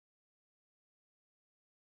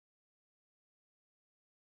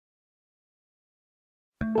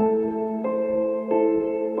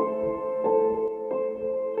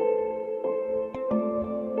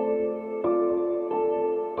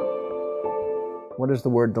What does the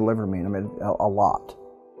word deliver mean? I mean, a lot.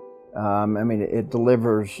 I mean, it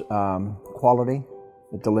delivers quality,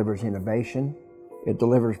 it delivers innovation, it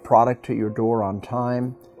delivers product to your door on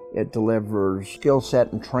time, it delivers skill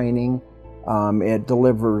set and training, it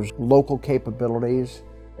delivers local capabilities,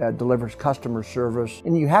 it delivers customer service,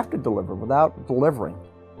 and you have to deliver. Without delivering,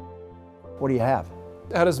 what do you have?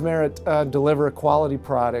 How does Merit deliver a quality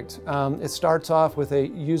product? It starts off with a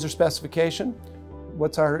user specification.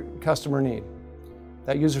 What's our customer need?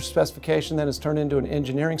 That user specification then is turned into an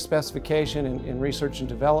engineering specification in research and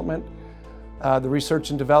development. The research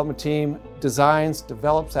and development team designs,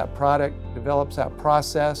 develops that product, develops that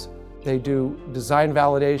process. They do design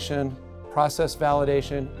validation, process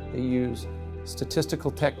validation. They use statistical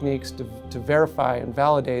techniques to verify and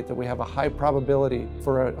validate that we have a high probability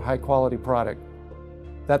for a high quality product.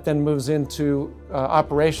 That then moves into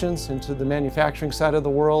operations, into the manufacturing side of the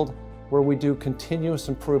world, where we do continuous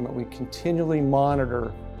improvement. We continually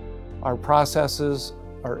monitor our processes,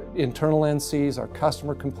 our internal NCs, our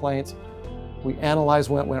customer complaints. We analyze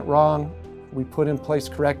what went wrong. We put in place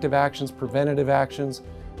corrective actions, preventative actions,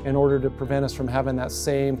 in order to prevent us from having that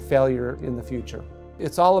same failure in the future.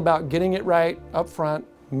 It's all about getting it right up front,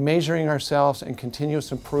 measuring ourselves, and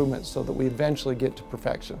continuous improvement so that we eventually get to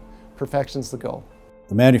perfection. Perfection's the goal.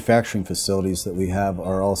 The manufacturing facilities that we have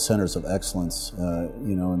are all centers of excellence,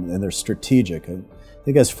 and they're strategic. I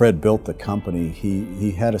think as Fred built the company,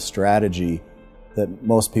 he had a strategy that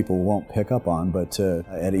most people won't pick up on, but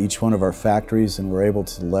at each one of our factories, and we're able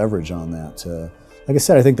to leverage on that. Like I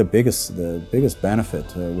said, I think the biggest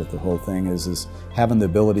benefit with the whole thing is having the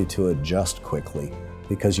ability to adjust quickly,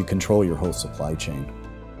 because you control your whole supply chain.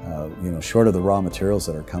 Short of the raw materials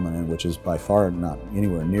that are coming in, which is by far not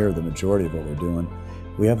anywhere near the majority of what we're doing,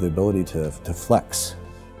 we have the ability to flex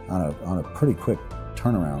on a pretty quick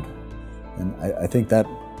turnaround. And I think that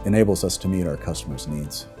enables us to meet our customers'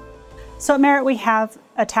 needs. So at Merit we have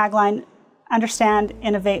a tagline, understand,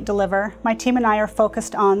 innovate, deliver. My team and I are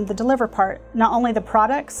focused on the deliver part, not only the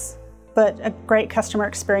products, but a great customer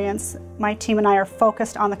experience. My team and I are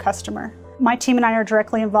focused on the customer. My team and I are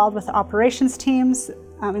directly involved with the operations teams,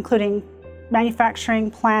 including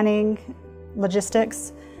manufacturing, planning,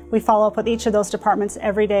 logistics. We follow up with each of those departments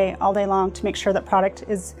every day, all day long, to make sure that product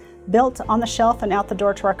is built on the shelf and out the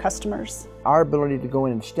door to our customers. Our ability to go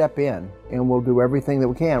in and step in, and we'll do everything that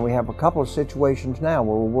we can. We have a couple of situations now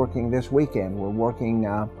where we're working this weekend. We're working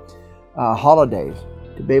holidays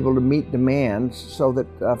to be able to meet demands so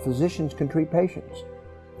that physicians can treat patients.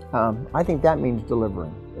 I think that means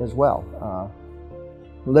delivering as well,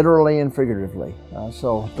 literally and figuratively.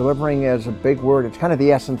 So delivering is a big word. It's kind of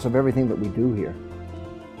the essence of everything that we do here.